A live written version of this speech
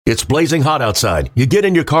It's blazing hot outside. You get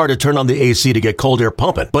in your car to turn on the AC to get cold air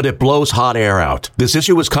pumping, but it blows hot air out. This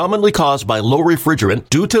issue is commonly caused by low refrigerant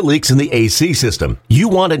due to leaks in the AC system. You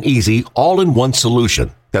want an easy, all-in-one solution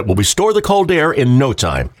that will restore the cold air in no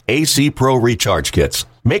time. AC Pro Recharge Kits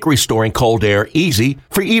make restoring cold air easy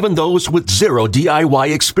for even those with zero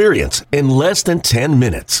DIY experience in less than 10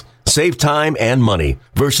 minutes. Save time and money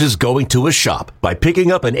versus going to a shop by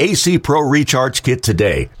picking up an AC Pro Recharge Kit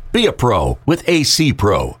today. Be a pro with AC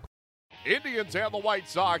Pro. Indians and the White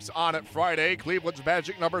Sox on it Friday. Cleveland's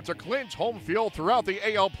magic number to clinch home field throughout the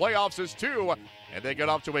AL playoffs is 2, and they get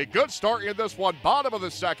off to a good start in this one. Bottom of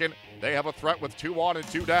the second, they have a threat with 2 on and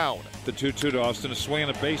 2 down. The 2-2 to Austin, a swing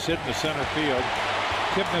and a base hit in the center field.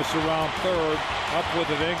 Kipnis around third, up with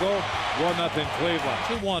it, Engel. 1-0 Cleveland.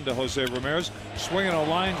 2-1 to Jose Ramirez. Swinging a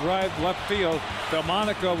line drive left field.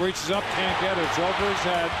 Delmonico reaches up, can't get it. It's over his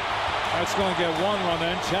head. That's going to get 1 run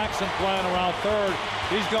in. Jackson flying around third.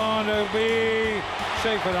 He's going to be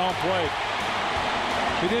safe at home plate.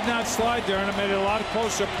 He did not slide there, and it made it a lot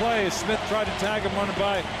closer play. Smith tried to tag him running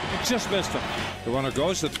by and just missed him. The runner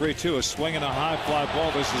goes to 3-2. A swing and a high fly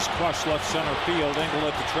ball. This is crushed left center field. Engel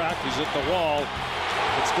at the track. He's at the wall.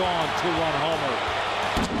 It's gone. 2-run homer.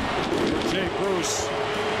 Jay Bruce,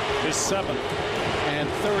 his 7th. And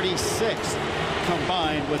 36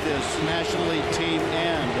 combined with his National League team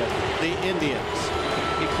and the Indians.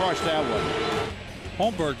 He crushed that one.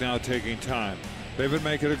 Holmberg now taking time. They've been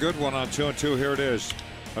making a good one on 2-2. Here it is.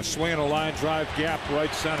 A swing and a line drive gap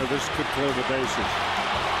right center. This could clear the bases.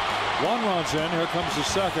 1 run's in. Here comes the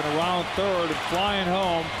second around third and flying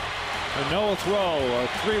home. A no throw. A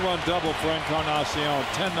 3-run double for Encarnacion.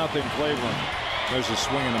 10-0 Cleveland. There's a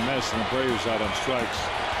swing and a miss, and the Braves out on strikes.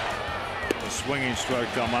 A swinging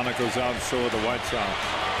strike. Delmonico's out, and so are the White Sox.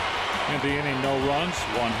 In the inning, no runs,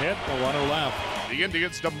 1 hit, a runner left. The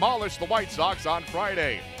Indians demolished the White Sox on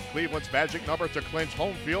Friday. Cleveland's magic number to clinch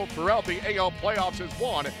home field throughout the AL playoffs is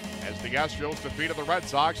 1 as the Astros defeated the Red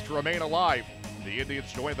Sox to remain alive. The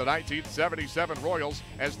Indians joined the 1977 Royals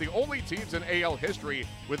as the only teams in AL history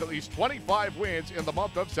with at least 25 wins in the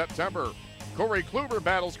month of September. Corey Kluber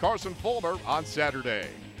battles Carson Fulmer on Saturday.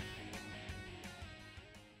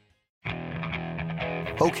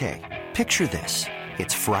 Okay, picture this.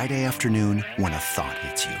 It's Friday afternoon when a thought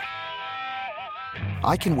hits you.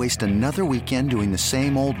 I can waste another weekend doing the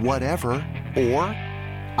same old whatever, or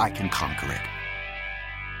I can conquer it.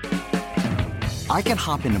 I can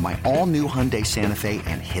hop into my all-new Hyundai Santa Fe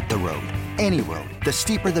and hit the road. Any road. The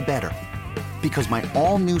steeper, the better. Because my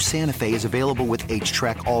all-new Santa Fe is available with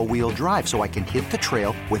H-Track all-wheel drive, so I can hit the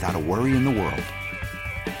trail without a worry in the world.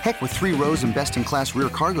 Heck, with 3 rows and best-in-class rear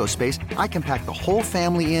cargo space, I can pack the whole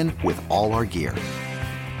family in with all our gear.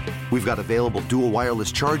 We've got available dual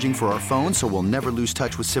wireless charging for our phones, so we'll never lose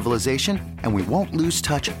touch with civilization, and we won't lose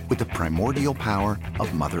touch with the primordial power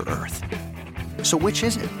of Mother Earth. So which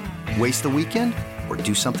is it? Waste the weekend or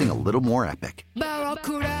do something a little more epic?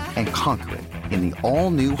 And conquer it in the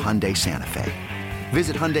all-new Hyundai Santa Fe.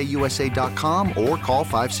 Visit HyundaiUSA.com or call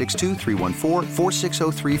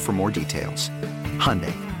 562-314-4603 for more details.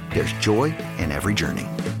 Hyundai, there's joy in every journey.